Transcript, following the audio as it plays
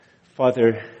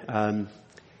Father,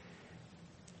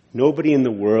 nobody in the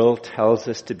world tells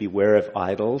us to beware of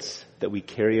idols that we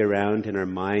carry around in our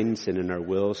minds and in our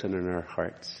wills and in our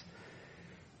hearts.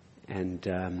 And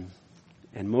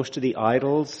most of the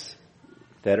idols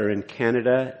that are in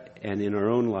Canada and in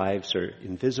our own lives are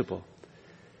invisible.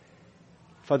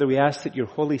 Father, we ask that your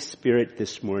Holy Spirit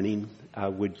this morning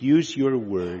would use your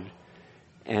word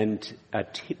and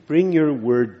bring your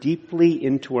word deeply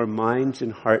into our minds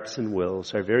and hearts and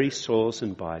wills, our very souls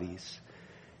and bodies,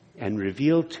 and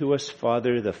reveal to us,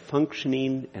 Father, the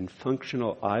functioning and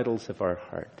functional idols of our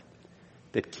heart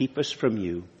that keep us from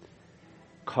you,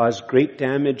 cause great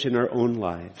damage in our own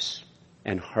lives,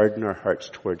 and harden our hearts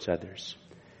towards others.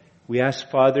 We ask,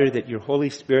 Father, that your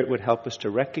Holy Spirit would help us to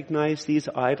recognize these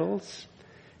idols,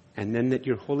 and then that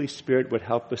your Holy Spirit would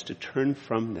help us to turn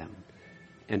from them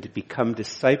and to become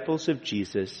disciples of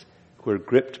Jesus who are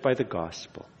gripped by the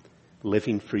gospel,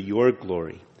 living for your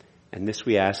glory. And this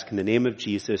we ask in the name of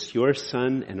Jesus, your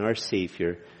Son and our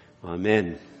Savior.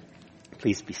 Amen.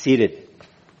 Please be seated.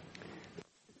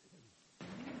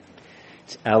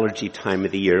 It's allergy time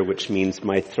of the year, which means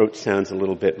my throat sounds a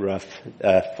little bit rough.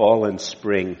 Fall and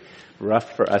spring,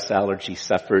 rough for us allergy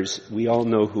sufferers. We all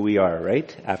know who we are,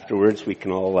 right? Afterwards, we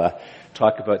can all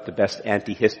talk about the best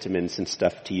antihistamines and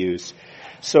stuff to use.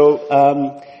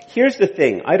 So here's the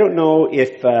thing. I don't know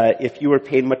if you were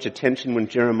paying much attention when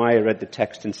Jeremiah read the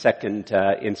text in Second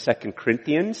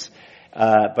Corinthians,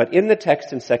 but in the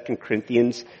text in 2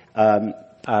 Corinthians,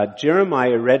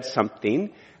 Jeremiah read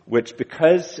something which,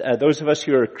 because those of us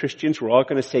who are Christians, we're all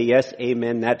going to say yes,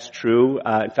 amen, that's true.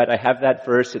 In fact, I have that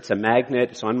verse. It's a magnet.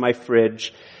 It's on my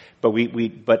fridge. But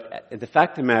but the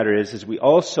fact of the matter is we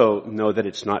also know that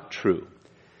it's not true.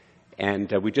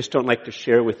 And we just don't like to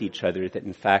share with each other that,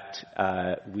 in fact,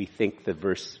 we think the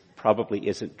verse probably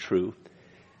isn't true.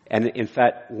 And in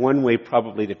fact, one way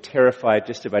probably to terrify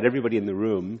just about everybody in the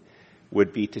room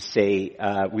would be to say,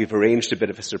 we've arranged a bit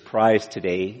of a surprise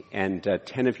today, and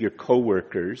 10 of your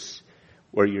coworkers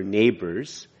or your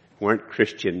neighbors who aren't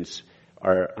Christians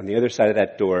are on the other side of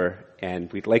that door,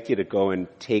 and we'd like you to go and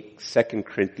take 2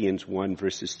 Corinthians 1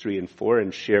 verses 3 and 4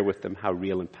 and share with them how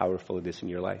real and powerful it is in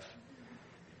your life.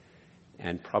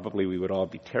 And probably we would all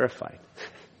be terrified.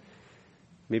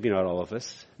 Maybe not all of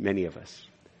us, many of us.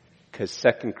 Because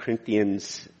 2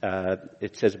 Corinthians,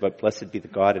 it says about blessed be the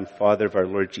God and Father of our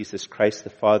Lord Jesus Christ,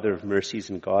 the Father of mercies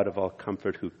and God of all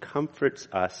comfort, who comforts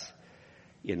us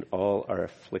in all our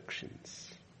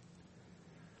afflictions.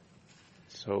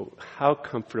 So how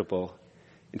comfortable,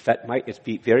 in fact, it'd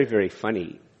be very, very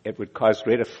funny. It would cause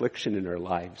great affliction in our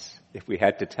lives if we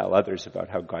had to tell others about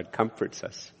how God comforts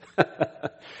us.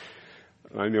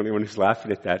 I'm the only one who's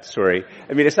laughing at that, sorry.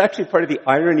 I mean, it's actually part of the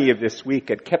irony of this week.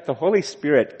 The Holy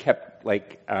Spirit kept,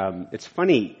 it's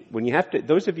funny, when you have to,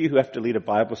 those of you who have to lead a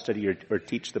Bible study or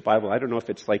teach the Bible, I don't know if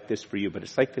it's like this for you, but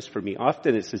it's like this for me.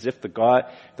 Often it's as if the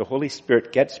Holy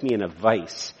Spirit gets me in a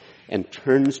vice and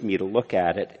turns me to look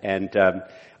at it. And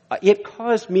it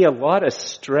caused me a lot of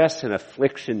stress and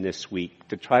affliction this week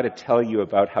to try to tell you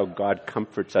about how God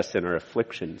comforts us in our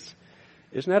afflictions.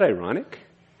 Isn't that ironic?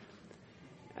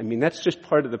 I mean, that's just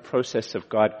part of the process of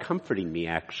God comforting me,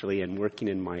 actually, and working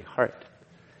in my heart.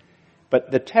 But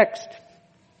the text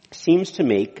seems to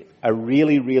make a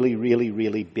really, really, really,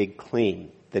 really big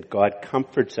claim that God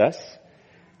comforts us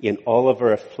in all of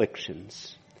our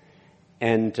afflictions.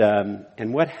 And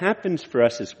what happens for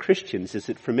us as Christians is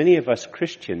that for many of us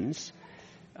Christians,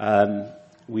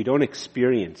 we don't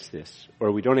experience this,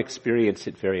 or we don't experience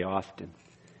it very often.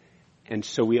 And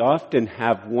so we often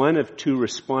have one of two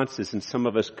responses, and some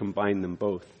of us combine them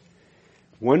both.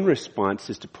 One response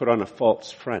is to put on a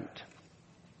false front,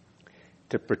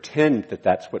 to pretend that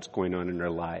that's what's going on in our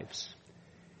lives.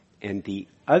 And the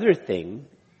other thing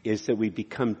is that we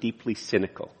become deeply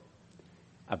cynical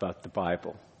about the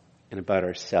Bible and about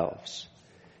ourselves.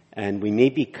 And we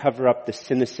maybe cover up the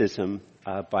cynicism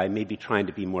by maybe trying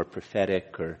to be more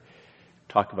prophetic or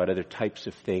talk about other types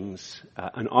of things.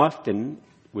 And often,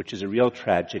 which is a real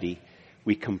tragedy,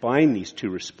 we combine these two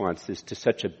responses to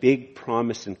such a big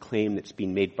promise and claim that's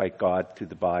been made by God through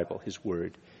the Bible, His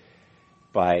Word,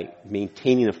 by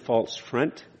maintaining a false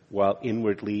front while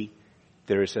inwardly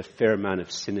there is a fair amount of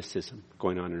cynicism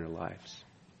going on in our lives.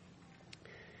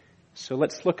 So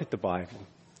let's look at the Bible.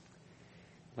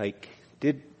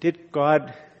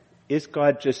 Is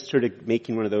God just sort of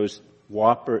making one of those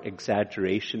whopper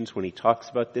exaggerations when He talks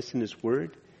about this in His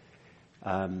Word?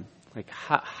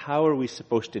 How are we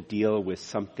supposed to deal with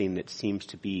something that seems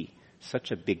to be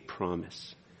such a big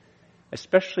promise?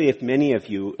 Especially if many of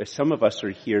you, some of us are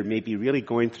here, maybe really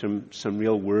going through some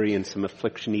real worry and some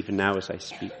affliction even now as I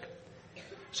speak.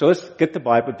 So let's get the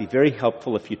Bible. It'd be very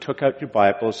helpful if you took out your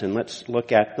Bibles and let's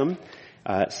look at them.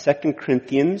 2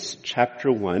 Corinthians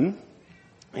chapter 1.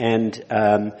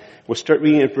 And we'll start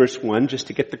reading at verse 1 just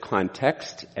to get the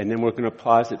context, and then we're going to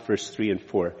pause at verse 3 and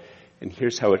 4. And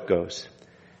here's how it goes.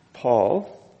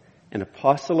 Paul, an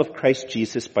apostle of Christ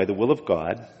Jesus by the will of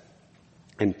God,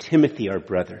 and Timothy, our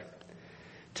brother,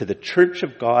 to the church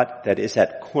of God that is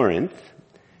at Corinth,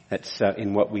 that's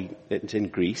it's in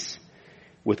Greece,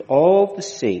 with all the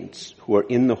saints who are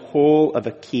in the whole of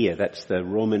Achaia, that's the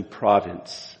Roman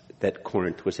province that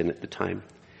Corinth was in at the time.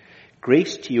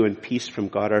 Grace to you and peace from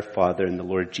God our Father and the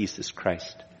Lord Jesus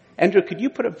Christ. Andrew, could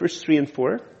you put up verse 3 and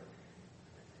 4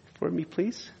 for me,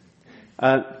 please?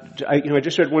 I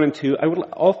just read 1 and 2. I would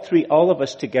all of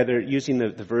us together, using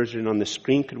the version on the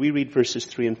screen, could we read verses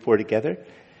 3 and 4 together?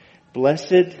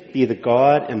 Blessed be the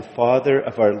God and Father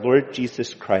of our Lord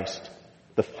Jesus Christ,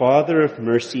 the Father of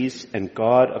mercies and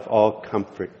God of all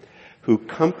comfort, who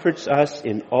comforts us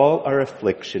in all our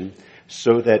affliction,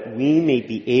 so that we may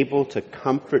be able to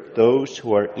comfort those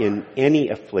who are in any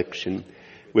affliction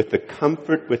with the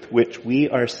comfort with which we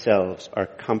ourselves are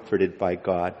comforted by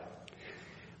God.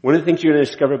 One of the things you're going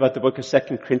to discover about the book of 2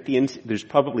 Corinthians, there's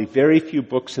probably very few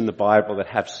books in the Bible that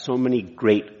have so many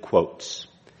great quotes.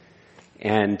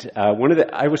 And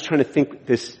I was trying to think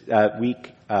this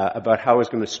week about how I was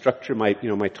going to structure my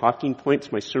talking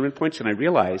points, my sermon points, and I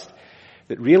realized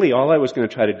that really all I was going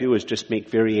to try to do is just make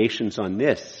variations on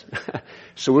this.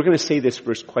 So we're going to say this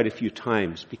verse quite a few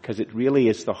times because it really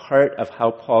is the heart of how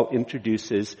Paul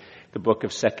introduces the book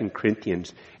of 2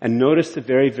 Corinthians. And notice the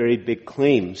very, very big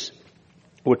claims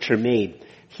which are made.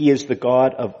 He is the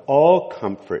God of all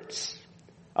comfort,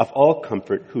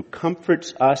 who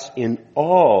comforts us in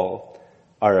all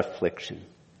our afflictions.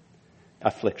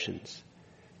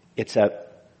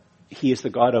 He is the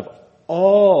God of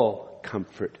all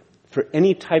comfort for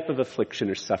any type of affliction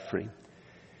or suffering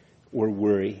or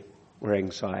worry or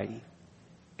anxiety.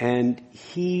 And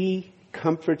He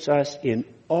comforts us in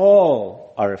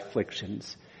all our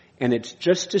afflictions. And it's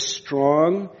just as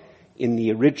strong in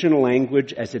the original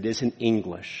language as it is in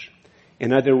English.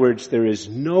 In other words,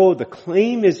 the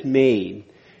claim is made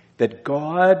that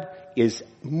God is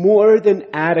more than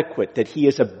adequate, that He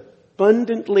is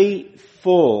abundantly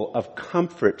full of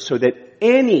comfort so that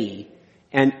any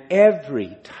and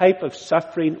every type of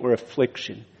suffering or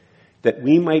affliction that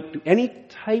we might do, any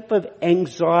type of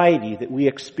anxiety that we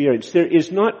experience, there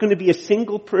is not going to be a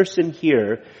single person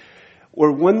here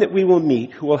or one that we will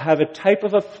meet who will have a type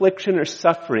of affliction or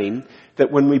suffering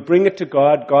that when we bring it to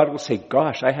God, God will say,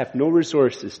 gosh, I have no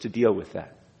resources to deal with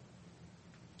that.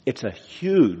 It's a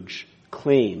huge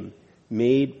claim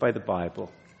made by the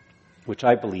Bible, which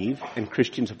I believe, and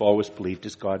Christians have always believed,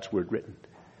 is God's word written.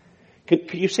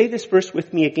 Could you say this verse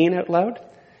with me again out loud?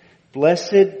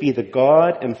 Blessed be the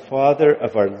God and Father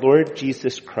of our Lord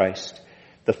Jesus Christ,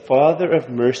 the Father of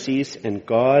mercies and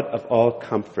God of all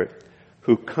comfort,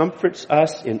 who comforts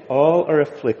us in all our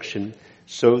affliction,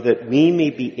 so that we may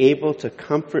be able to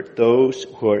comfort those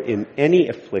who are in any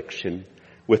affliction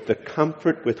with the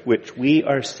comfort with which we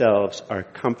ourselves are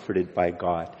comforted by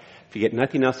God. If you get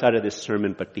nothing else out of this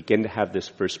sermon but begin to have this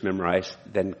verse memorized,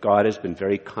 then God has been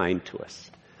very kind to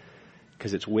us.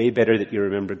 Because it's way better that you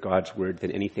remember God's word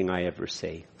than anything I ever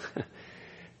say.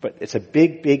 But it's a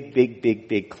big, big, big, big,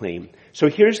 big claim. So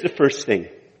here's the first thing.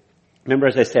 Remember,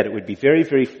 as I said, it would be very,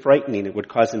 very frightening. It would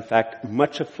cause, in fact,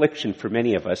 much affliction for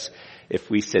many of us if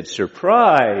we said,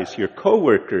 surprise, your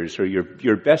coworkers or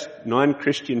your best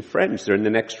non-Christian friends, they're in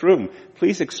the next room.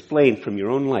 Please explain from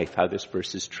your own life how this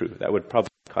verse is true. That would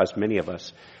probably cause many of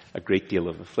us a great deal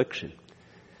of affliction.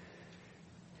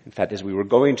 In fact, as we were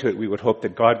going to it, we would hope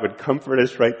that God would comfort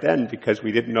us right then because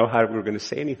we didn't know how we were going to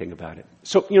say anything about it.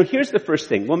 So, here's the first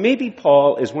thing. Well, maybe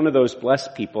Paul is one of those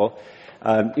blessed people.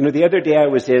 The other day I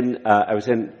was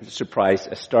in surprise,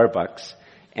 a Starbucks,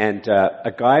 and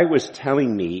a guy was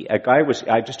telling me,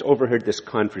 I just overheard this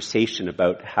conversation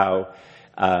about how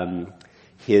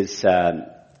his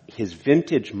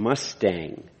vintage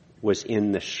Mustang was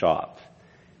in the shop,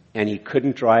 and he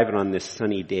couldn't drive it on this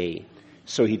sunny day.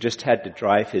 So he just had to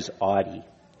drive his Audi.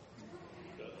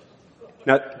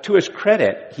 Now, to his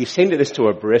credit, he's saying this to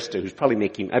a barista who's probably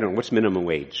making, I don't know, what's minimum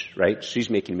wage, right?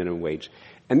 She's making minimum wage.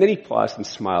 And then he paused and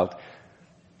smiled.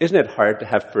 Isn't it hard to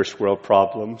have first world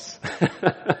problems?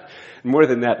 More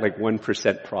than that, like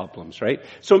 1% problems, right?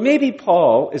 So maybe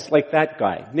Paul is like that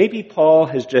guy. Maybe Paul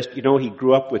has just, he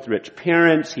grew up with rich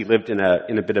parents. He lived in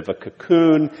a bit of a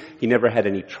cocoon. He never had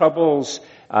any troubles.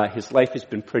 His life has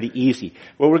been pretty easy.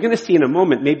 Well, we're going to see in a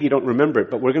moment, maybe you don't remember it,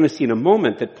 but we're going to see in a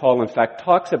moment that Paul, in fact,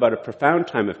 talks about a profound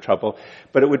time of trouble.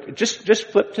 But it would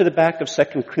just flip to the back of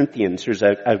 2 Corinthians. There's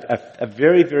a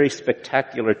very, very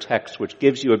spectacular text which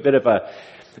gives you a bit of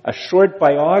a short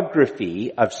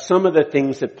biography of some of the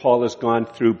things that Paul has gone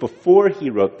through before he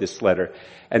wrote this letter.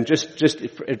 And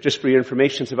just for your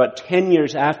information, it's about 10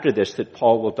 years after this that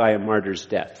Paul will die a martyr's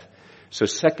death. So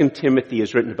 2 Timothy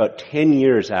is written about 10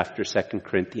 years after 2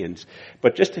 Corinthians.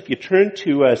 But just if you turn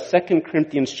to 2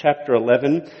 Corinthians chapter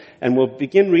 11, and we'll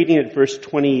begin reading at verse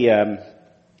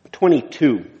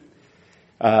 22.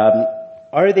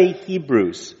 Are they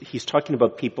Hebrews? He's talking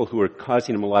about people who are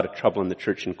causing him a lot of trouble in the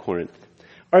church in Corinth.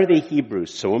 Are they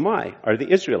Hebrews? So am I. Are they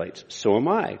Israelites? So am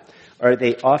I. Are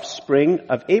they offspring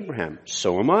of Abraham?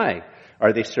 So am I.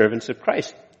 Are they servants of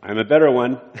Christ? I'm a better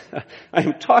one. I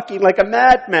am talking like a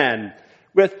madman,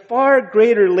 with far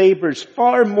greater labors,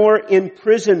 far more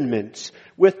imprisonments,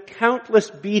 with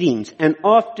countless beatings, and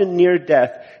often near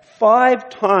death. 5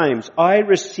 times I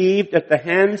received at the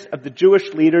hands of the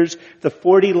Jewish leaders the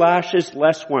 40 lashes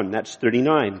less 1. That's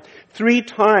 39. 3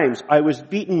 times I was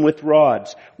beaten with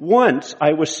rods. Once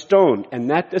I was stoned,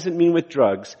 and that doesn't mean with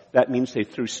drugs. That means they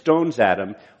threw stones at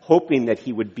him, hoping that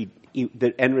the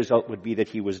end result would be that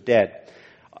he was dead.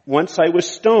 Once I was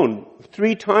stoned.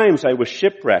 3 times I was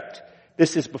shipwrecked.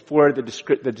 This is before the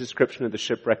description of the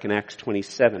shipwreck in Acts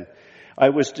 27. I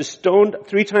was stoned.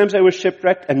 3 times I was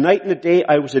shipwrecked. A night and a day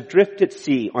I was adrift at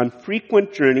sea, on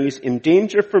frequent journeys, in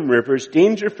danger from rivers,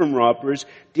 danger from robbers,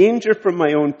 danger from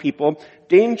my own people,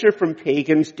 danger from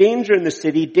pagans, danger in the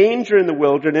city, danger in the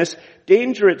wilderness,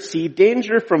 danger at sea,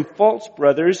 danger from false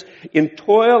brothers, in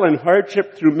toil and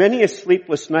hardship, through many a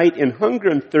sleepless night, in hunger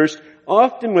and thirst,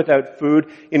 often without food,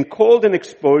 in cold and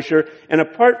exposure, and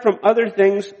apart from other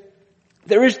things,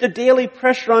 there is the daily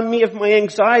pressure on me of my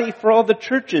anxiety for all the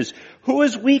churches. Who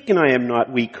is weak and I am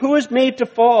not weak? Who is made to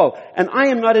fall and I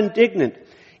am not indignant?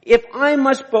 If I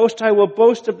must boast, I will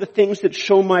boast of the things that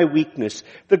show my weakness.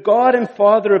 The God and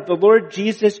Father of the Lord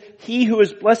Jesus, He who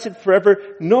is blessed forever,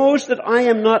 knows that I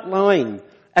am not lying.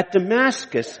 At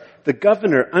Damascus, the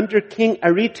governor under King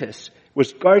Aretas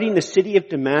was guarding the city of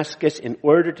Damascus in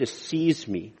order to seize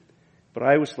me. But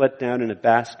I was let down in a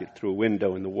basket through a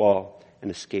window in the wall and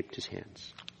escaped his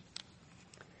hands.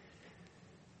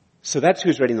 So that's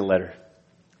who's writing the letter.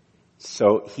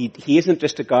 So he isn't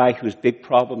just a guy whose big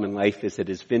problem in life is that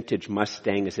his vintage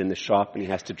Mustang is in the shop and he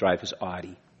has to drive his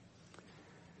Audi.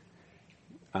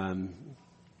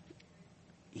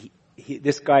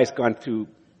 This guy's gone through,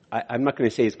 I'm not going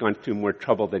to say he's gone through more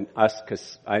trouble than us,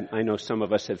 because I know some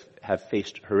of us have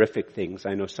faced horrific things.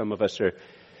 I know some of us are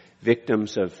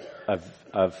victims of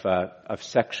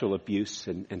sexual abuse,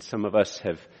 and some of us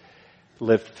have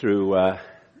lived through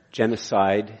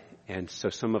genocide, and so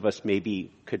some of us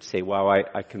maybe could say, wow,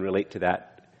 I can relate to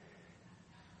that.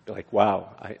 Like,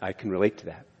 wow, I can relate to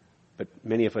that. But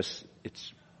many of us,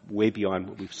 it's way beyond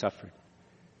what we've suffered.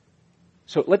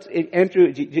 So let's, Andrew,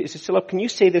 is it still up? Can you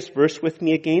say this verse with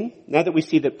me again? Now that we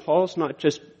see that Paul's not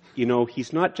just,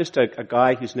 he's not just a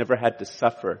guy who's never had to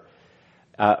suffer,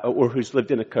 or who's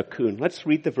lived in a cocoon. Let's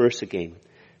read the verse again.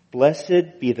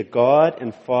 Blessed be the God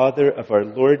and Father of our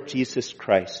Lord Jesus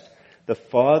Christ, the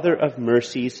Father of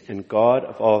mercies and God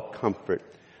of all comfort,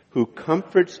 who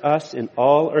comforts us in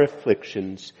all our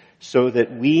afflictions, so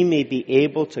that we may be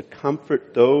able to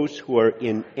comfort those who are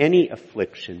in any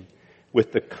affliction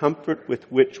with the comfort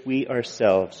with which we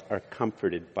ourselves are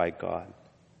comforted by God.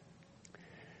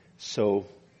 So,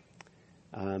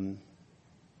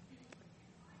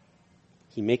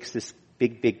 he makes this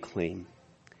big claim.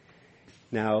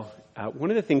 Now,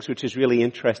 one of the things which is really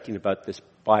interesting about this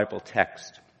Bible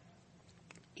text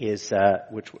is,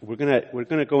 which we're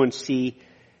gonna go and see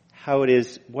how it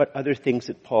is, what other things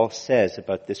that Paul says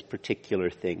about this particular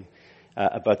thing,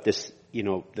 about this,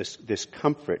 this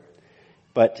comfort.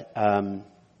 But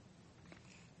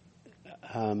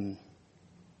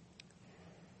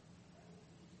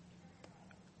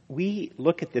we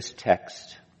look at this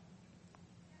text,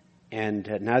 and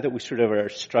now that we sort of are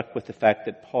struck with the fact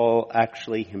that Paul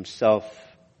actually himself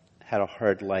had a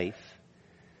hard life,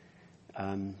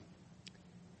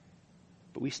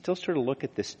 but we still sort of look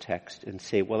at this text and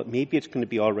say, well, maybe it's going to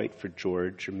be all right for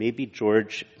George, or maybe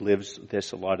George lives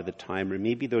this a lot of the time, or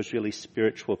maybe those really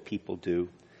spiritual people do.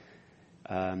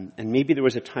 And maybe there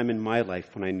was a time in my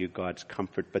life when I knew God's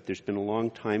comfort, but there's been a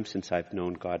long time since I've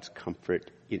known God's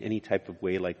comfort in any type of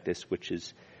way like this, which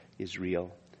is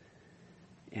real.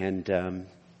 And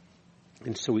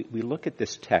so we look at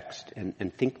this text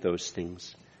and think those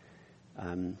things.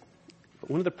 But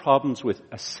one of the problems with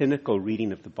a cynical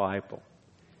reading of the Bible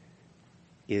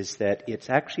is that it's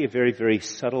actually a very, very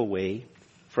subtle way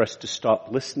for us to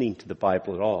stop listening to the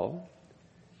Bible at all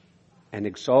and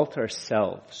exalt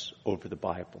ourselves over the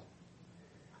Bible.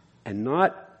 And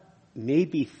not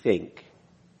maybe think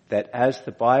that as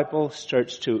the Bible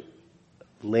starts to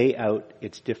lay out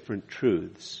its different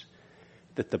truths,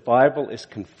 that the Bible is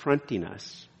confronting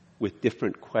us with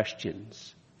different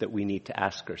questions that we need to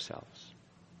ask ourselves.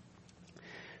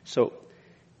 So,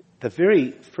 the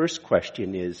very first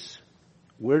question is,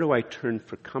 where do I turn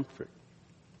for comfort?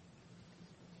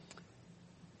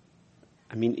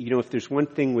 I mean, if there's one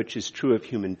thing which is true of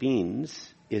human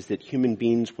beings, is that human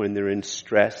beings, when they're in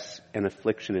stress and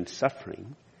affliction and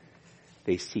suffering,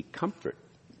 they seek comfort.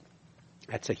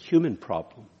 That's a human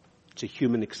problem. It's a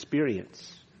human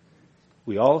experience.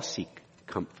 We all seek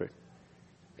comfort.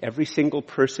 Every single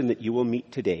person that you will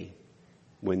meet today,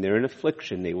 when they're in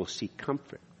affliction, they will seek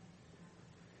comfort.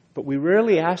 But we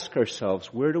rarely ask ourselves,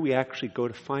 where do we actually go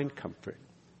to find comfort?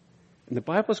 And the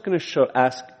Bible is going to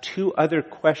ask two other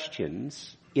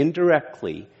questions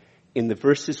indirectly in the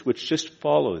verses which just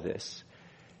follow this.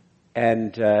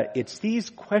 And it's these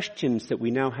questions that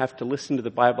we now have to listen to the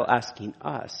Bible asking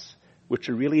us, which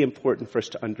are really important for us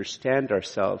to understand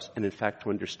ourselves and, in fact, to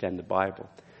understand the Bible.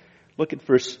 Look at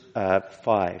verse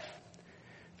 5.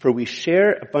 For we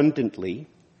share abundantly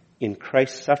in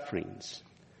Christ's sufferings,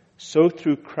 so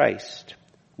through Christ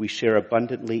we share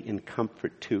abundantly in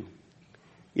comfort too.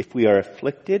 If we are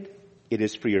afflicted, it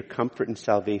is for your comfort and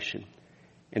salvation.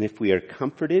 And if we are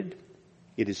comforted,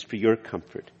 it is for your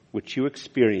comfort, which you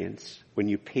experience when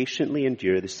you patiently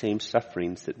endure the same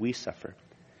sufferings that we suffer.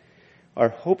 Our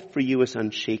hope for you is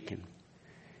unshaken,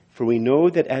 for we know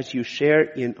that as you share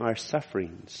in our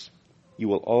sufferings, you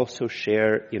will also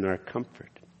share in our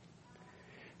comfort.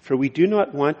 For we do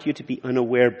not want you to be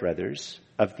unaware, brothers,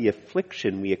 of the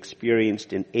affliction we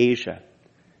experienced in Asia.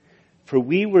 For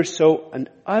we were so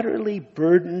utterly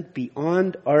burdened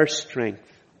beyond our strength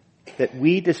that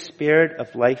we despaired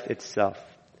of life itself.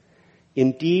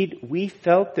 Indeed, we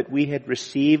felt that we had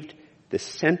received the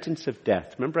sentence of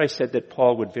death. Remember I said that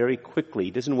Paul would very quickly,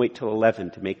 he doesn't wait till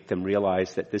 11 to make them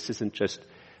realize that this isn't just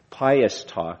pious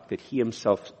talk, that he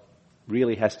himself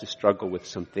really has to struggle with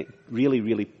something, really,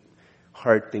 really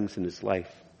hard things in his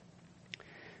life.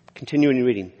 Continuing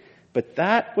reading. But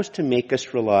that was to make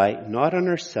us rely not on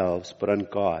ourselves, but on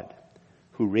God,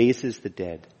 who raises the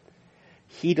dead.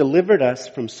 He delivered us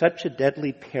from such a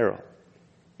deadly peril,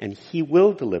 and he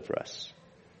will deliver us.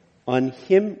 On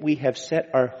him we have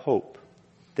set our hope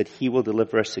that he will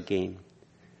deliver us again.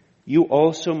 You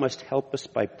also must help us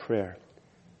by prayer,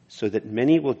 so that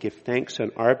many will give thanks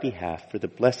on our behalf for the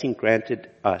blessing granted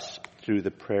us through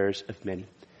the prayers of many.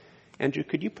 Andrew,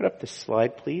 could you put up the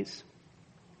slide, please?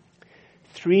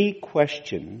 3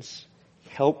 questions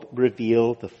help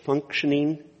reveal the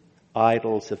functioning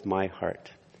idols of my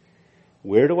heart.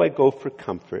 Where do I go for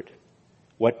comfort?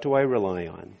 What do I rely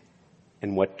on?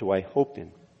 And what do I hope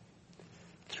in?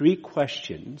 3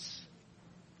 questions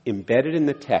embedded in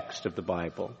the text of the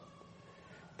Bible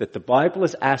that the Bible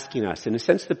is asking us. In a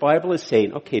sense, the Bible is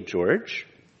saying, okay, George,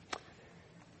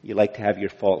 you like to have your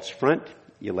false front.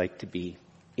 You like to be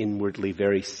inwardly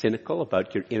very cynical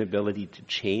about your inability to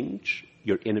change,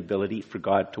 your inability for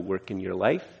God to work in your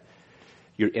life,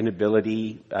 your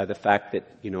inability, the fact that,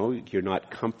 you're not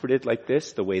comforted like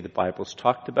this, the way the Bible's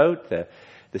talked about,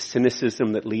 the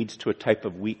cynicism that leads to a type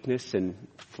of weakness and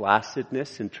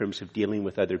flaccidness in terms of dealing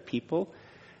with other people,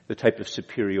 the type of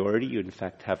superiority you in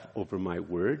fact have over my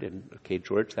word. And okay,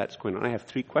 George, that's going on. I have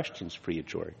 3 questions for you,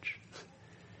 George.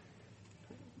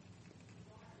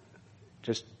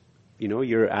 Just,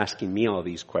 you're asking me all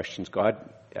these questions. God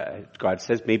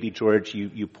says, maybe, George,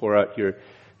 you pour out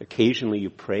occasionally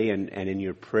you pray, and in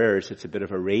your prayers it's a bit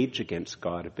of a rage against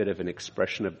God, a bit of an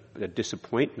expression of a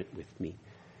disappointment with me.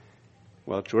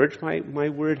 Well, George, my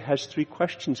word has 3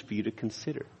 questions for you to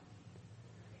consider.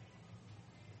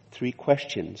 3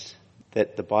 questions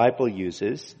that the Bible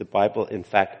uses, the Bible in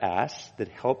fact asks, that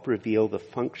help reveal the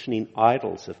functioning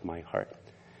idols of my heart.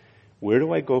 Where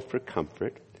do I go for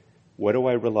comfort? What do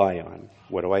I rely on?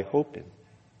 What do I hope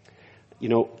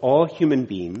in? All human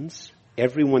beings,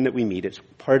 everyone that we meet, it's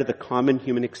part of the common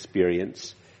human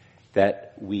experience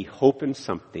that we hope in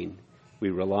something, we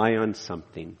rely on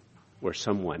something or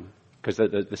someone, because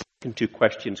the second 2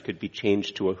 questions could be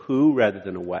changed to a who rather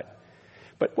than a what.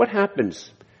 But what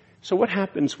happens? So what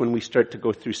happens when we start to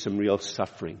go through some real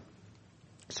suffering,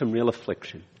 some real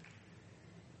affliction?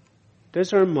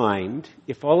 Does our mind,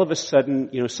 if all of a sudden,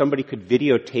 somebody could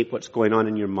videotape what's going on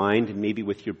in your mind and maybe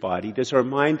with your body, does our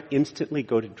mind instantly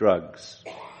go to drugs?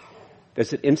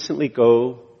 Does it instantly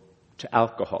go to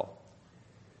alcohol?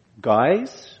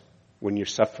 Guys, when you're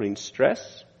suffering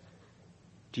stress,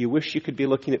 do you wish you could be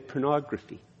looking at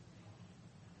pornography?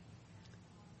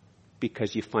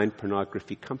 Because you find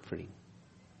pornography comforting.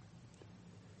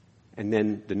 And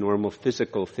then the normal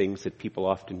physical things that people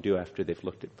often do after they've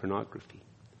looked at pornography.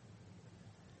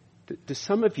 Do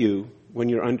some of you, when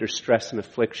you're under stress and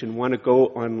affliction, want to go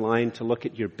online to look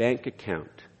at your bank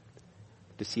account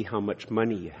to see how much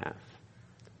money you have?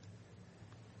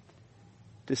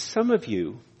 Do some of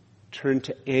you turn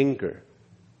to anger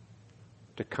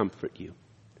to comfort you?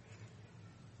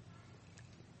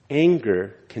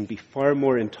 Anger can be far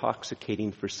more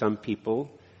intoxicating for some people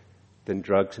than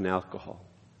drugs and alcohol.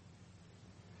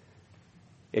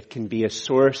 It can be a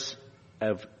source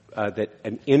of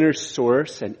an inner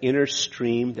source, an inner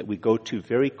stream that we go to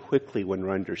very quickly when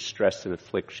we're under stress and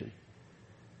affliction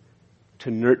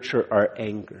to nurture our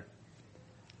anger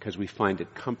because we find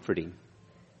it comforting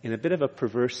in a bit of a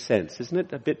perverse sense. Isn't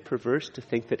it a bit perverse to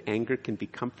think that anger can be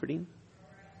comforting?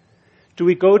 Do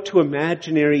we go to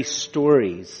imaginary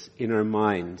stories in our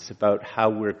minds about how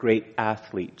we're great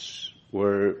athletes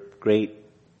or great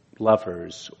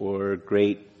lovers or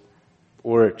great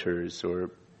orators,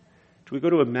 or do we go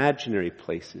to imaginary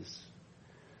places?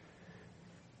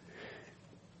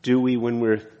 Do we, when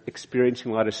we're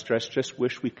experiencing a lot of stress, just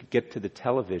wish we could get to the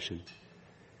television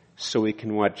so we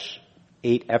can watch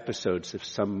 8 episodes of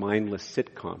some mindless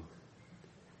sitcom?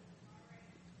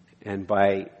 And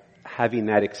by having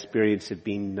that experience of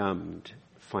being numbed,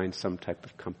 find some type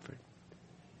of comfort.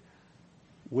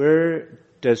 Where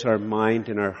does our mind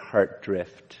and our heart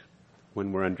drift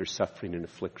when we're under suffering and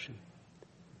affliction?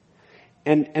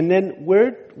 And then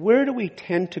where do we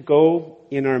tend to go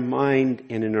in our mind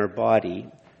and in our body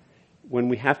when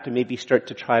we have to maybe start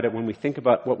to try to, when we think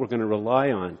about what we're going to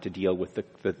rely on to deal with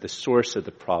the source of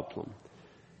the problem?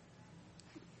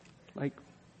 Like,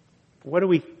 what do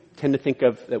we tend to think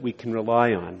of that we can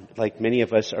rely on? Like many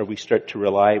of us, we start to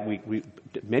rely,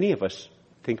 many of us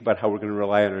think about how we're going to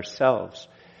rely on ourselves.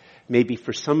 Maybe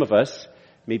for some of us,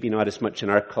 maybe not as much in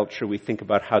our culture, we think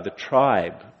about how the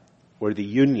tribe or the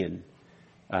union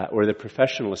or the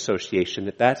professional association,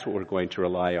 that's what we're going to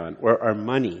rely on, or our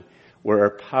money, or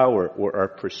our power, or our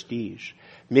prestige.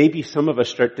 Maybe some of us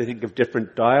start to think of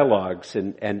different dialogues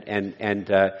and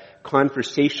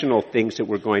conversational things that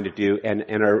we're going to do, and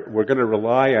we're going to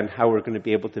rely on how we're going to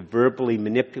be able to verbally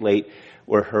manipulate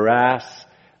or harass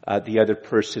the other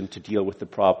person to deal with the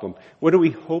problem. What do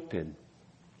we hope in?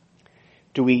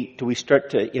 Do we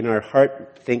start to, in our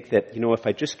heart, think that, if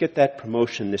I just get that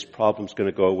promotion, this problem's going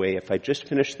to go away. If I just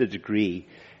finish the degree,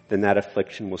 then that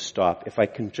affliction will stop. If I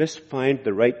can just find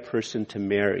the right person to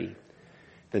marry,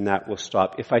 then that will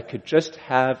stop. If I could just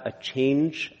have a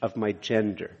change of my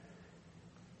gender,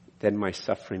 then my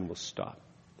suffering will stop.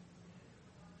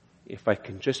 If I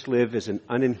can just live as an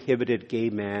uninhibited gay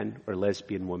man or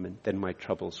lesbian woman, then my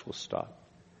troubles will stop.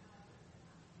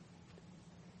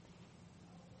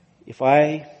 If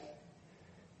I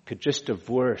could just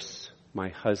divorce my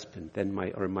husband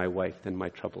or my wife, then my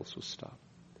troubles will stop.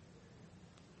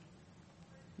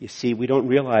 You see, we don't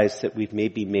realize that we've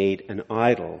maybe made an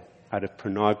idol out of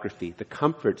pornography. The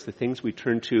comforts, the things we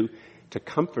turn to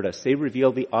comfort us, they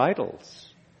reveal the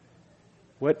idols.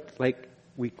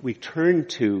 We turn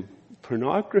to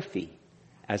pornography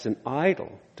as an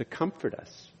idol to comfort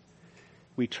us.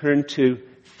 We turn to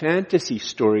fantasy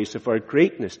stories of our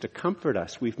greatness to comfort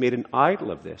us. We've made an idol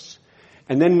of this.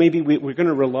 And then maybe we're going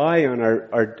to rely on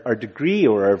our degree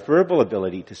or our verbal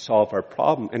ability to solve our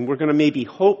problem. And we're going to maybe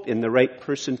hope in the right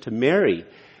person to marry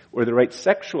or the right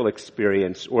sexual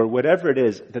experience or whatever it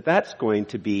is, that's going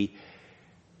to be,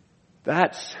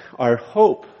 that's our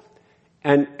hope.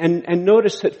 And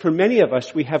notice that for many of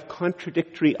us, we have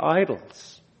contradictory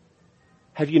idols.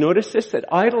 Have you noticed this?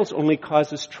 That idols only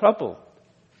cause us trouble.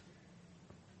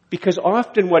 Because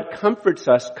often what comforts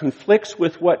us conflicts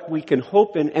with what we can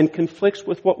hope in and conflicts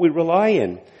with what we rely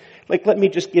in. Like, let me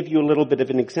just give you a little bit of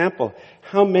an example.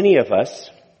 How many of us,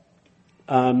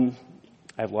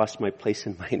 I've lost my place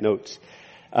in my notes.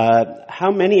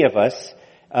 How many of us,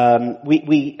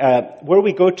 where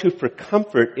we go to for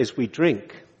comfort is we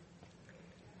drink.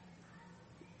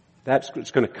 That's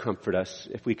what's going to comfort us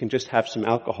if we can just have some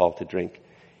alcohol to drink.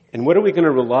 And what are we going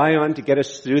to rely on to get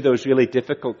us through those really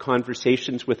difficult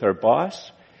conversations with our boss?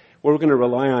 What we're going to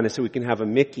rely on is so we can have a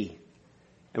Mickey.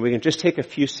 And we can just take a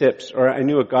few sips. Or I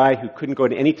knew a guy who couldn't go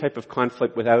into any type of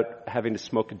conflict without having to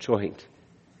smoke a joint.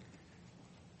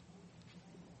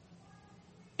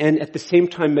 And at the same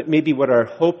time, maybe what our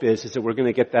hope is that we're going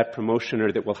to get that promotion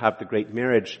or that we'll have the great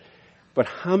marriage. But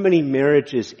how many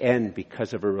marriages end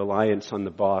because of a reliance on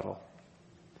the bottle?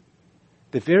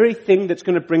 The very thing that's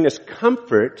going to bring us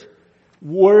comfort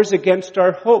wars against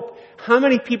our hope. How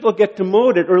many people get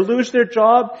demoted or lose their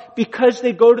job because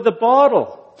they go to the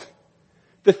bottle?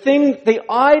 The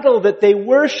idol that they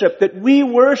worship, that we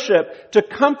worship to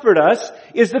comfort us,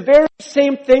 is the very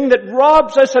same thing that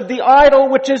robs us of the idol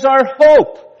which is our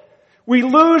hope. We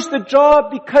lose the job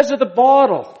because of the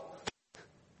bottle.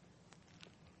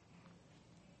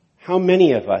 How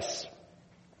many of us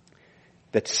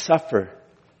that suffer,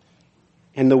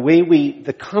 and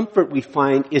the comfort we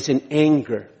find is in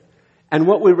anger. And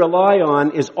what we rely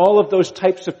on is all of those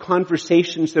types of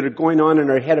conversations that are going on in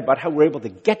our head about how we're able to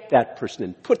get that person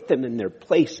and put them in their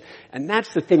place. And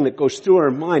that's the thing that goes through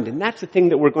our mind. And that's the thing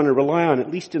that we're going to rely on,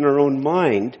 at least in our own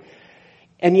mind.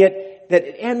 And yet that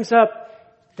it ends up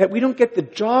that we don't get the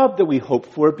job that we hope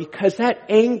for because that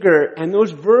anger and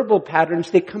those verbal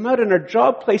patterns, they come out in our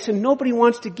job place and nobody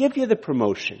wants to give you the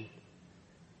promotion.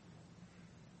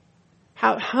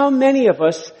 How many of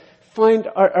us find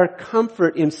our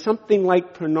comfort in something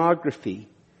like pornography?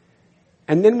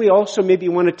 And then we also maybe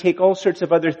want to take all sorts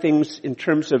of other things in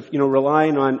terms of,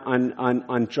 relying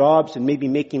on jobs and maybe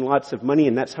making lots of money,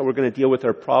 and that's how we're going to deal with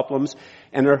our problems.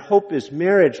 And our hope is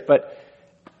marriage, but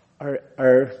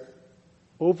our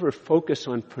over-focus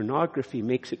on pornography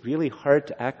makes it really hard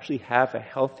to actually have a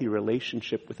healthy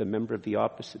relationship with a member of the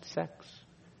opposite sex.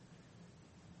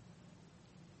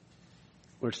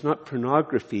 Or it's not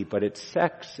pornography, but it's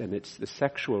sex, and it's the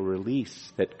sexual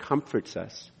release that comforts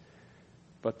us.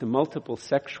 But the multiple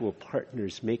sexual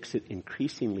partners makes it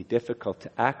increasingly difficult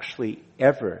to actually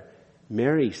ever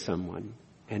marry someone,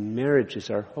 and marriage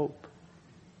is our hope.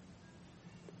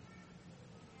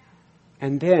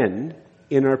 And then,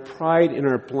 in our pride, in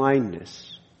our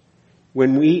blindness,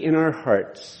 when we in our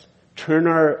hearts turn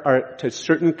to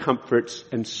certain comforts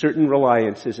and certain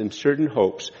reliances and certain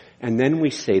hopes, and then we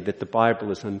say that the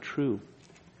Bible is untrue.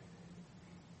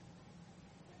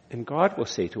 And God will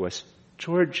say to us,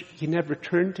 George, you never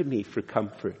turned to me for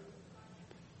comfort.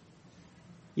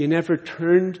 You never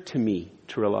turned to me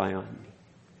to rely on me.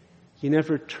 You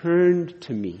never turned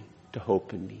to me to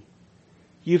hope in me.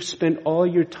 You've spent all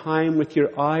your time with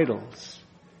your idols.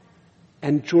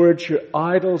 And George, your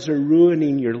idols are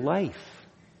ruining your life.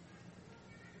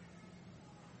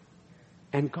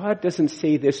 And God doesn't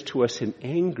say this to us in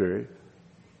anger.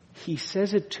 He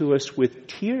says it to us with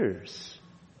tears.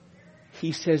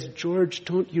 He says, George,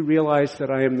 don't you realize that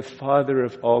I am the Father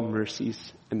of all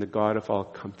mercies and the God of all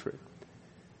comfort?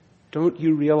 Don't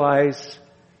you realize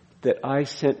that I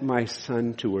sent my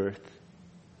Son to earth,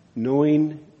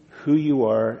 knowing who you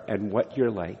are and what you're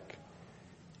like,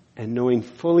 and knowing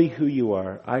fully who you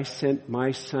are, I sent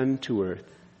my Son to earth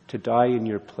to die in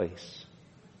your place.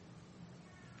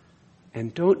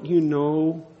 And don't you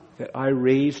know that I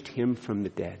raised him from the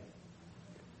dead?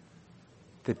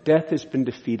 That death has been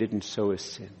defeated and so has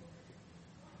sin.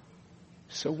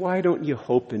 So why don't you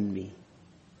hope in me?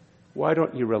 Why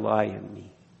don't you rely on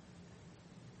me?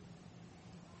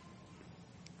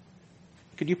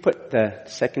 Could you put the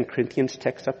 2 Corinthians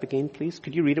text up again, please?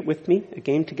 Could you read it with me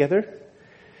again together?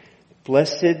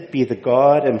 Blessed be the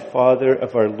God and Father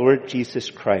of our Lord Jesus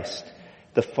Christ,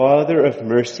 the Father of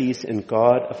mercies and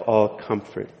God of all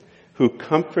comfort, who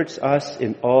comforts us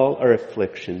in all our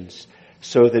afflictions,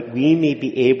 so that we may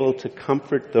be able to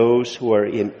comfort those who are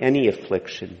in any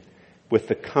affliction with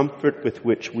the comfort with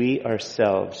which we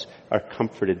ourselves are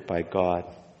comforted by God.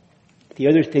 The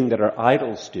other thing that our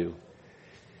idols do,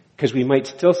 because we might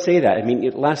still say that. I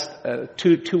mean,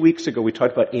 two weeks ago we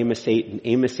talked about Amos 8, and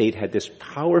Amos 8 had this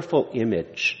powerful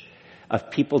image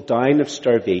of people dying of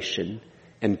starvation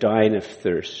and dying of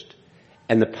thirst.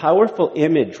 And the powerful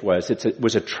image was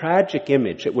a tragic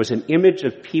image. It was an image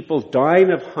of people dying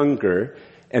of hunger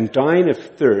and dying of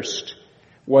thirst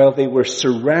while they were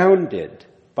surrounded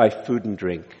by food and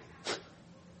drink.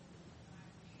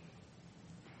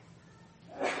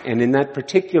 And in that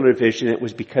particular vision, it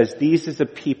was because these as a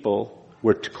people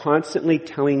were constantly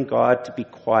telling God to be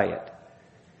quiet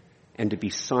and to be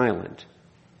silent.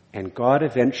 And God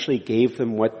eventually gave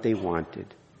them what they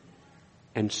wanted.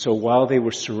 And so while they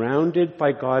were surrounded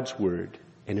by God's word,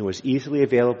 and it was easily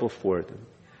available for them,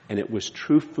 and it was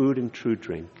true food and true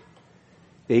drink,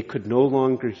 they could no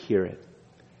longer hear it.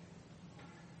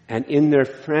 And in their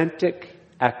frantic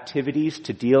activities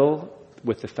to deal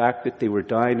with the fact that they were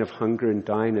dying of hunger and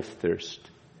dying of thirst,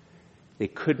 they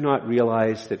could not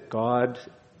realize that God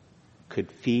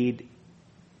could feed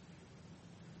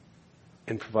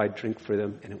and provide drink for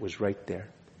them, and it was right there.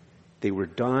 They were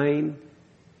dying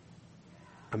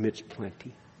amidst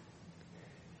plenty.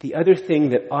 The other thing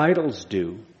that idols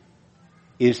do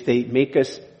is they make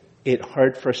it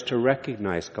hard for us to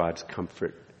recognize God's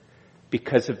comfort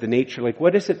because of the nature. Like,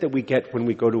 what is it that we get when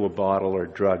we go to a bottle or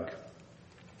drug?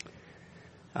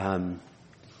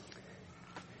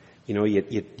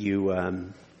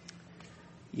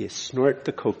 You snort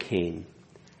the cocaine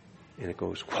and it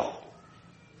goes, whoa.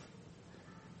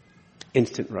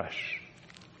 Instant rush.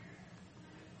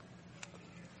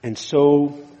 And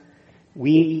so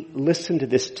we listen to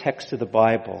this text of the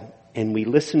Bible and we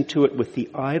listen to it with the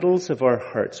idols of our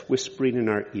hearts whispering in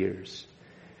our ears,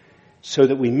 so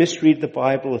that we misread the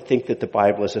Bible and think that the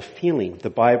Bible is a feeling. The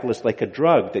Bible is like a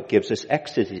drug that gives us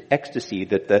ecstasy.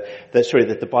 That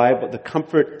the Bible, the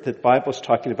comfort that the Bible is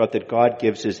talking about that God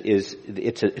gives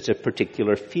it's a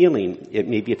particular feeling.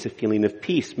 Maybe it's a feeling of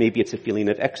peace. Maybe it's a feeling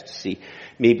of ecstasy.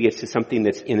 Maybe it's something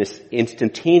that's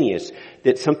instantaneous.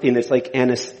 That's something that's like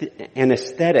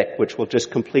anesthetic, which will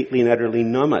just completely and utterly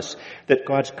numb us. That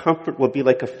God's comfort will be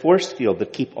like a force field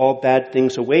that keep all bad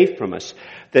things away from us.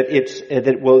 That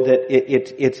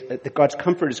God's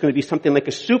comfort is going to be something like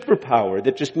a superpower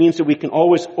that just means that we can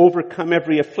always overcome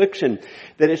every affliction.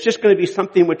 That it's just going to be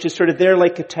something which is sort of there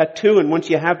like a tattoo, and once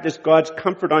you have this God's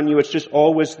comfort on you, it's just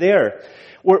always there.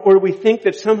 Or we think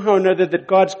that somehow or another that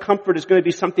God's comfort is going to be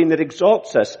something that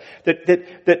exalts us,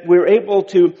 that we're able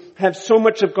to have so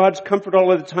much of God's comfort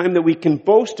all of the time that we can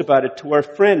boast about it to our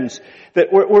friends,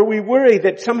 or we worry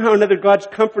that somehow or another God's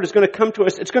comfort is going to come to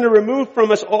us, it's going to remove from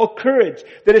us all courage,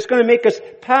 that it's going to make us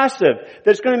passive,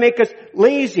 that it's going to make us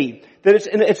lazy, that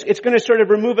it's going to sort of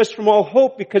remove us from all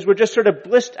hope because we're just sort of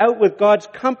blissed out with God's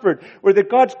comfort, or that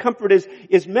God's comfort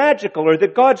is magical, or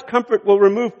that God's comfort will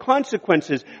remove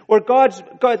consequences, or God's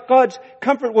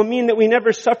comfort will mean that we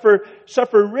never suffer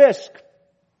risk.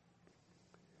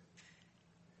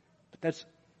 But that's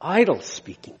idols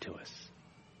speaking to us.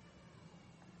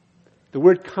 The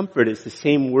word comfort is the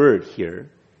same word here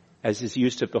as is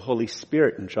used of the Holy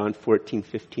Spirit in John 14,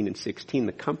 15, and 16,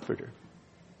 the Comforter.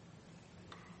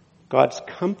 God's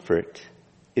comfort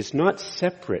is not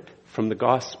separate from the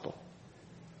gospel.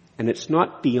 And it's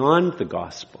not beyond the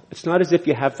gospel. It's not as if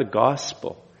you have the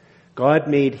gospel. God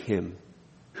made him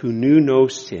who knew no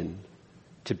sin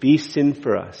to be sin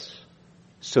for us,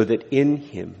 so that in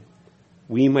him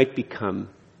we might become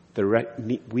the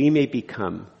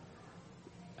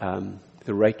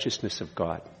righteousness of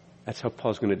God. That's how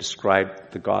Paul's going to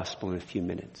describe the gospel in a few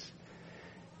minutes.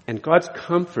 And God's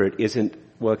comfort isn't,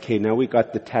 well, okay, now we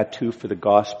got the tattoo for the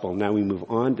gospel. Now we move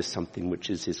on to something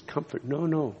which is his comfort.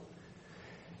 No.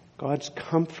 God's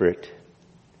comfort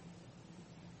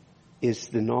is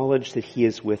the knowledge that he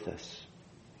is with us,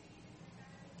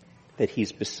 that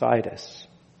he's beside us,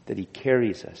 that he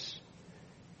carries us,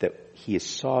 that he is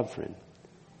sovereign,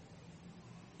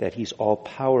 that he's all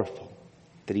powerful,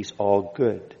 that he's all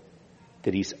good,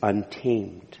 that he's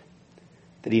untamed,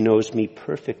 that he knows me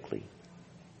perfectly,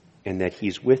 and that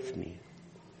he's with me.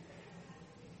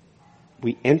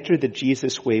 We enter the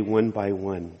Jesus way one by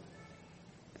one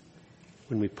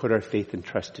when we put our faith and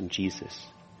trust in Jesus.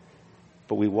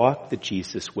 But we walk the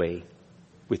Jesus way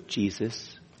with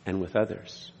Jesus and with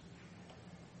others.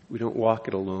 We don't walk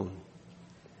it alone.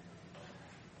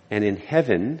 And in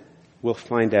heaven, we'll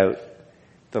find out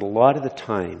that a lot of the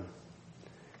time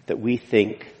that we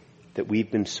think that we've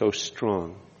been so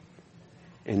strong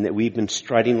and that we've been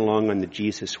striding along on the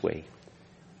Jesus way,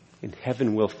 in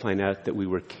heaven we'll find out that we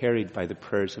were carried by the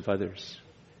prayers of others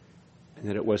and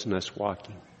that it wasn't us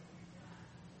walking.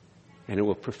 And it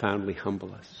will profoundly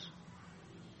humble us.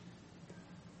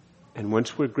 And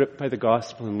once we're gripped by the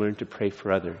gospel and learn to pray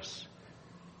for others,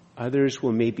 others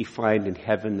will maybe find in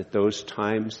heaven that those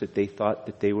times that they thought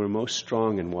that they were most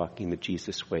strong in walking the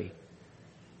Jesus way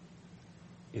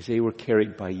is they were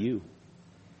carried by you,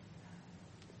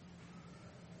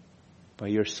 by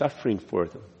your suffering for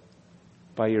them,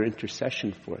 by your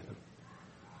intercession for them,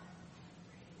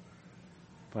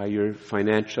 by your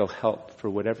financial help for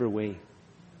whatever way.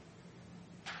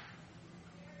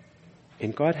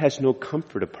 And God has no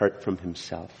comfort apart from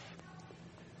himself.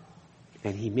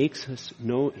 And he makes us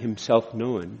know himself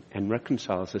known and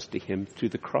reconciles us to him through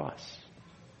the cross.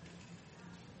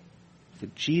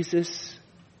 That Jesus,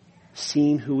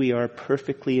 seeing who we are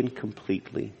perfectly and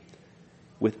completely,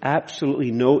 with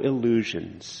absolutely no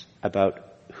illusions about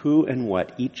who and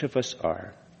what each of us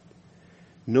are,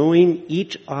 knowing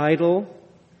each idol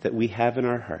that we have in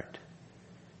our heart,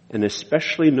 and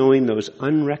especially knowing those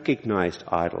unrecognized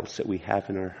idols that we have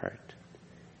in our heart,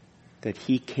 that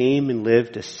he came and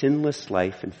lived a sinless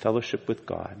life in fellowship with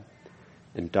God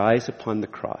and dies upon the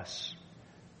cross,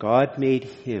 God made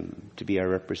him to be our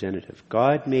representative.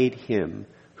 God made him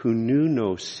who knew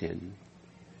no sin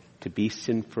to be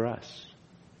sin for us.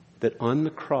 That on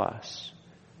the cross,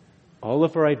 all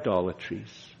of our idolatries,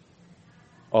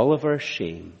 all of our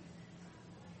shame,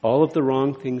 all of the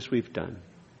wrong things we've done,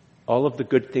 all of the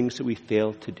good things that we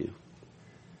failed to do,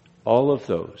 all of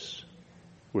those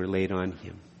were laid on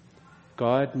him.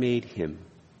 God made him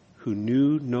who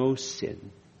knew no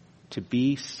sin to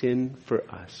be sin for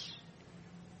us.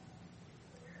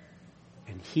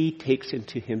 And he takes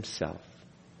into himself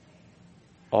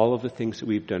all of the things that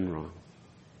we've done wrong.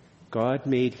 God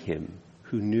made him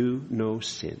who knew no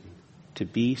sin to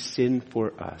be sin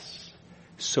for us,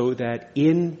 so that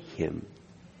in him,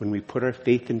 when we put our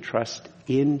faith and trust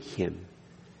in him,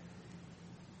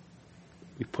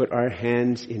 we put our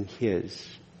hands in his,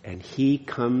 and he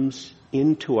comes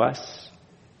into us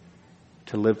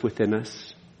to live within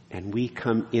us, and we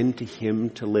come into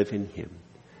him to live in him.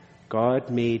 God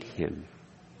made him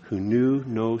who knew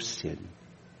no sin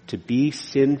to be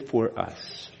sin for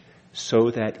us, so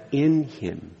that in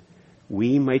him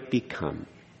we might become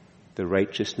the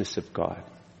righteousness of God.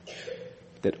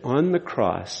 That on the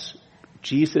cross,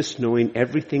 Jesus, knowing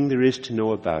everything there is to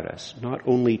know about us, not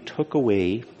only took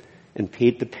away and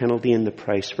paid the penalty and the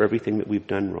price for everything that we've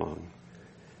done wrong,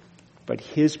 but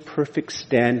his perfect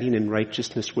standing in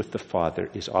righteousness with the Father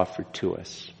is offered to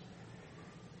us.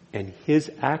 And his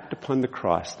act upon the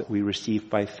cross that we receive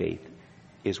by faith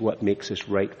is what makes us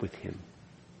right with him.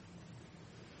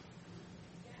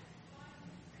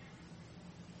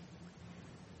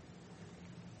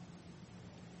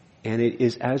 And it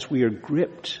is as we are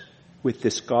gripped with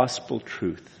this gospel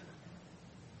truth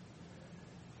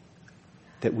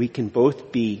that we can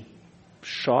both be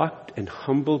shocked and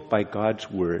humbled by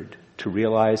God's word to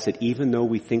realize that even though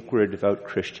we think we're a devout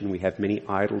Christian, we have many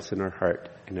idols in our heart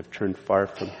and have turned far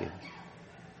from him.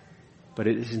 But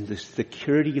it is in the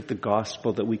security of the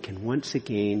gospel that we can once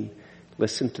again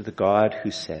listen to the God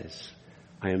who says,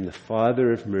 I am the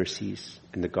Father of mercies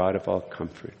and the God of all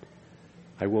comfort.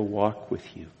 I will walk with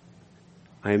you.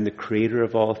 I am the creator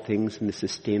of all things and the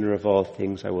sustainer of all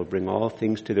things. I will bring all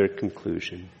things to their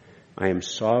conclusion. I am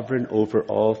sovereign over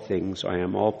all things. I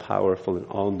am all powerful and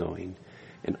all knowing.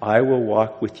 And I will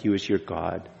walk with you as your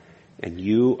God. And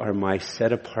you are my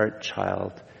set apart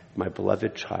child, my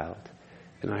beloved child.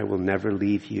 And I will never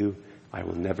leave you. I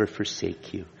will never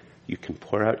forsake you. You can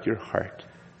pour out your heart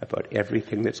about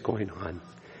everything that's going on.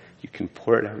 You can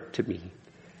pour it out to me.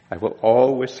 I will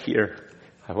always hear.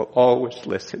 I will always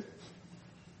listen.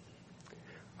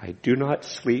 I do not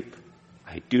sleep.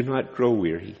 I do not grow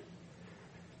weary.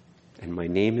 And my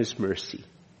name is mercy.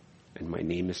 And my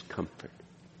name is comfort.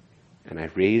 And I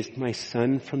raised my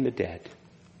son from the dead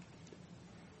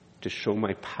to show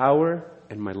my power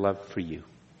and my love for you.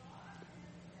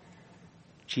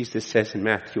 Jesus says in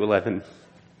Matthew 11,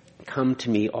 come to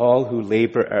me all who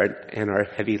labor and are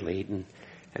heavy laden,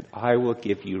 and I will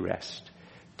give you rest.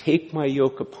 Take my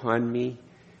yoke upon me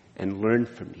and learn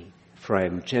from me, for I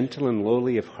am gentle and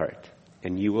lowly of heart,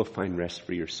 and you will find rest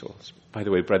for your souls. By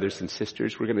the way, brothers and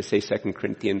sisters, we're going to say 2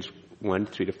 Corinthians 1,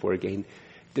 3-4 again.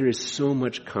 There is so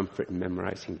much comfort in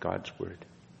memorizing God's word.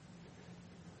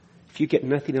 If you get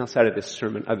nothing else out of this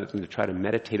sermon other than to try to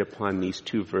meditate upon these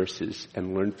 2 verses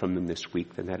and learn from them this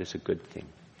week, then that is a good thing.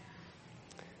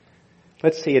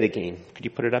 Let's say it again. Could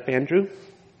you put it up, Andrew?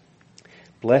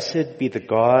 Blessed be the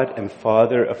God and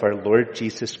Father of our Lord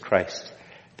Jesus Christ,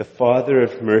 the Father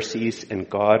of mercies and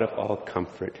God of all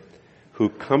comfort, who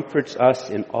comforts us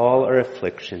in all our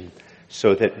affliction,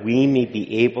 so that we may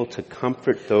be able to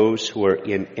comfort those who are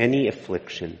in any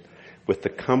affliction with the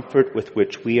comfort with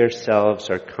which we ourselves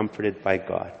are comforted by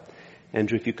God.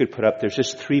 Andrew, if you could put up, there's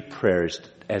just 3 prayers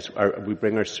as we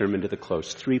bring our sermon to the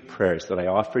close. 3 prayers that I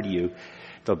offer to you.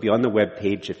 They'll be on the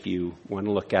webpage if you want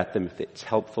to look at them, if it's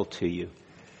helpful to you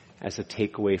as a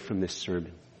takeaway from this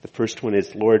sermon. The first one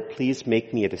is, Lord, please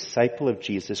make me a disciple of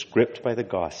Jesus gripped by the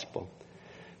gospel,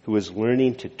 who is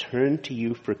learning to turn to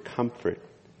you for comfort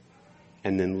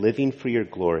and then living for your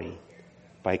glory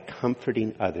by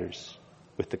comforting others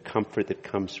with the comfort that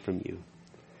comes from you.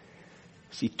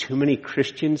 See, too many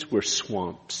Christians were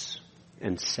swamps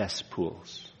and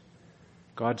cesspools.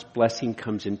 God's blessing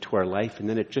comes into our life and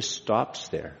then it just stops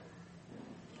there.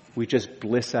 We just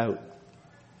bliss out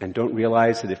and don't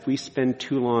realize that if we spend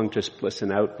too long just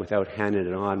blissing out without handing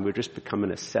it on, we're just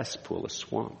becoming a cesspool, a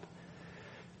swamp.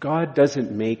 God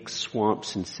doesn't make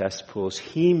swamps and cesspools.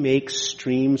 He makes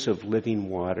streams of living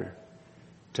water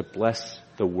to bless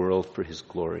the world for his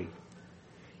glory.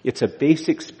 It's a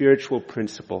basic spiritual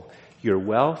principle. Your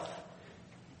wealth,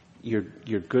 your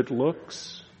good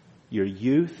looks, your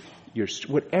youth,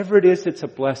 whatever it is that's a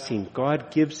blessing,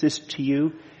 God gives this to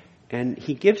you, and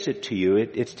He gives it to you.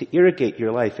 It's to irrigate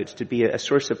your life. It's to be a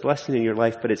source of blessing in your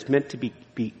life, but it's meant to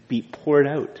be poured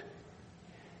out.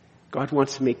 God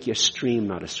wants to make you a stream,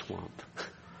 not a swamp.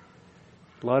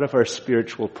 A lot of our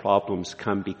spiritual problems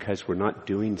come because we're not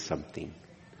doing something.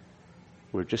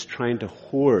 We're just trying to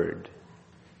hoard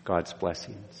God's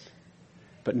blessings.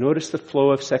 But notice the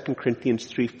flow of 2 Corinthians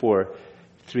 2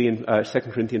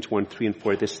 Corinthians 1, 3 and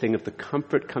 4, this thing of the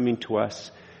comfort coming to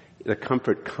us. The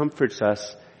comfort comforts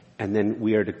us, and then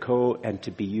we are to go and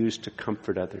to be used to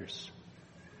comfort others.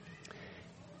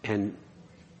 And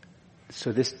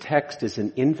so this text is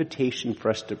an invitation for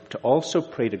us to also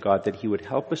pray to God that He would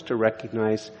help us to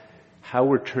recognize how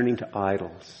we're turning to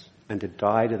idols and to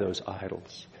die to those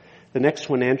idols. The next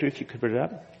one, Andrew, if you could put it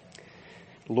up.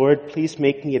 Lord, please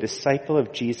make me a disciple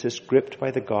of Jesus gripped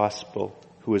by the gospel,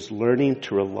 who is learning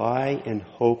to rely and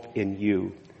hope in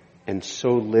you and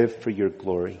so live for your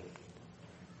glory.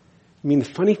 I mean, the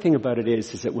funny thing about it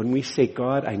is that when we say,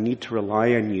 God, I need to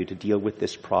rely on you to deal with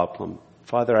this problem.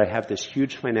 Father, I have this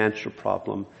huge financial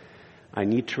problem. I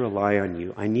need to rely on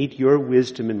you. I need your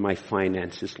wisdom in my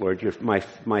finances, Lord.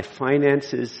 My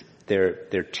finances,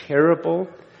 they're terrible.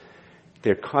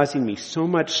 They're causing me so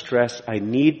much stress. I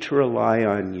need to rely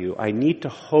on you. I need to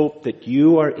hope that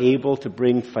you are able to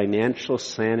bring financial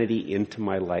sanity into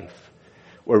my life,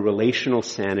 or relational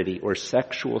sanity, or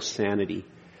sexual sanity,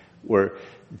 or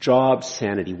job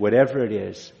sanity, whatever it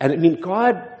is. And I mean,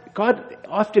 God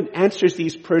often answers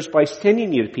these prayers by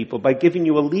sending you to people, by giving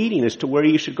you a leading as to where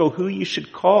you should go, who you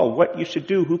should call, what you should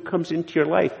do, who comes into your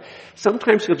life.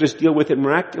 Sometimes He'll just deal with it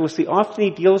miraculously. Often He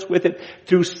deals with it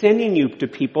through sending you to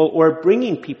people or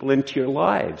bringing people into your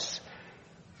lives.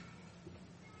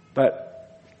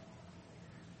 But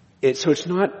so it's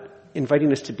not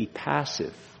inviting us to be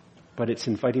passive, but it's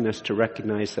inviting us to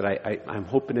recognize that I'm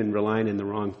hoping and relying on the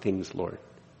wrong things, Lord.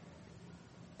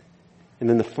 And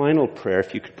then the final prayer,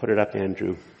 if you could put it up,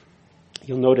 Andrew,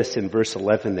 you'll notice in verse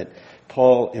 11 that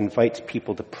Paul invites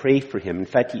people to pray for him. In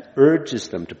fact, he urges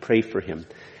them to pray for him.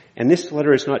 And this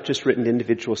letter is not just written to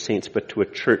individual saints, but to a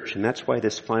church. And that's why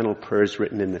this final prayer is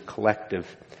written in the collective.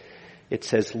 It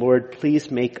says, Lord,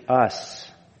 please make us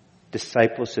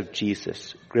disciples of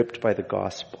Jesus, gripped by the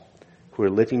gospel, who are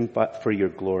living but for your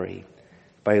glory,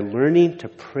 by learning to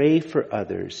pray for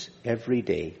others every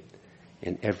day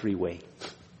in every way.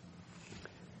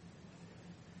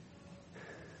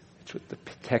 What the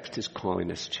text is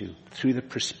calling us to, through the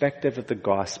perspective of the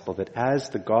gospel, that as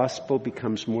the gospel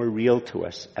becomes more real to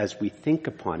us, as we think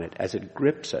upon it, as it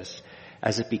grips us,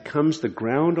 as it becomes the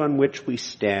ground on which we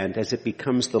stand, as it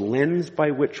becomes the lens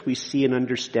by which we see and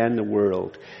understand the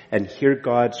world and hear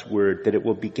God's word, that it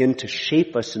will begin to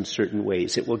shape us in certain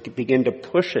ways. It will begin to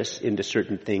push us into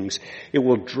certain things. It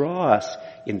will draw us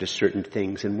into certain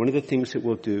things. And one of the things it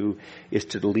will do is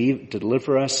to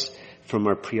deliver us from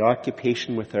our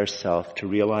preoccupation with ourselves to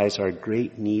realize our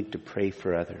great need to pray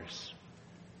for others.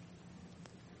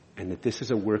 And that this is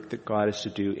a work that God is to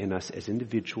do in us as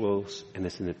individuals and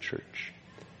as in the church.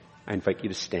 I invite you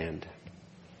to stand.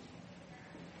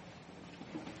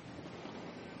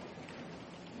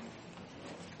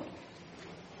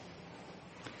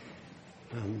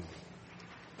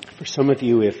 For some of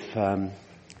you, if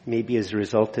maybe as a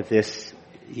result of this,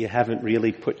 you haven't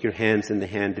really put your hands in the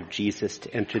hand of Jesus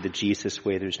to enter the Jesus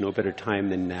way, there's no better time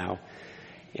than now.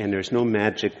 And there's no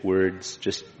magic words.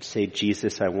 Just say,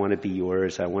 Jesus, I want to be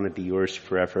yours. I want to be yours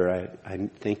forever. I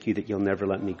thank you that you'll never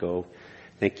let me go.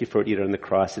 Thank you for what you did on the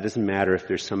cross. It doesn't matter if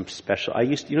there's some special...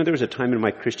 there was a time in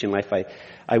my Christian life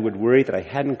I would worry that I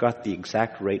hadn't got the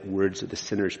exact right words of the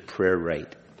sinner's prayer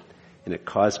right. And it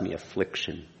caused me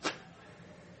affliction.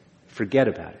 Forget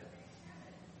about it.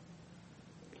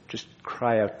 Just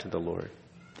cry out to the Lord.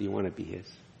 Do you want to be His?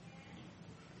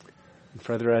 And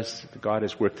further, as God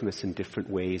has worked in us in different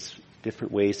ways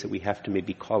that we have to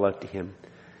maybe call out to Him.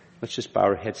 Let's just bow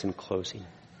our heads in closing.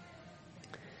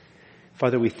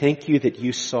 Father, we thank you that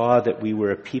you saw that we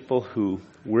were a people who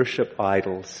worship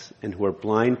idols and who are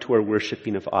blind to our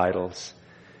worshiping of idols.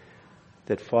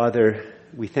 That, Father,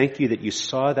 we thank you that you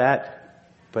saw that,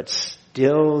 but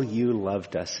still you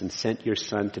loved us and sent your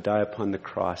Son to die upon the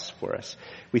cross for us.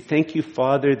 We thank you,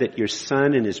 Father, that your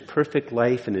Son in His perfect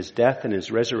life and His death and His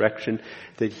resurrection,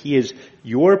 that He is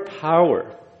your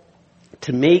power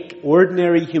to make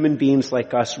ordinary human beings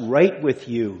like us right with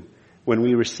you when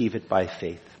we receive it by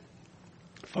faith.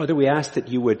 Father, we ask that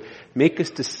you would make us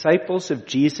disciples of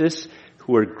Jesus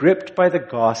who are gripped by the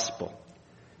gospel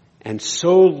and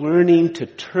so learning to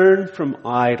turn from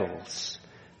idols,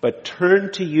 but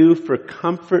turn to you for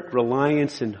comfort,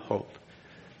 reliance, and hope.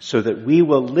 so that we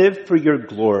will live for your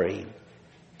glory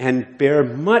and bear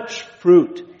much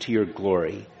fruit to your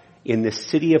glory in the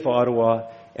city of Ottawa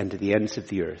and to the ends of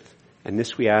the earth. And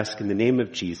this we ask in the name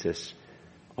of Jesus.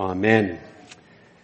 Amen.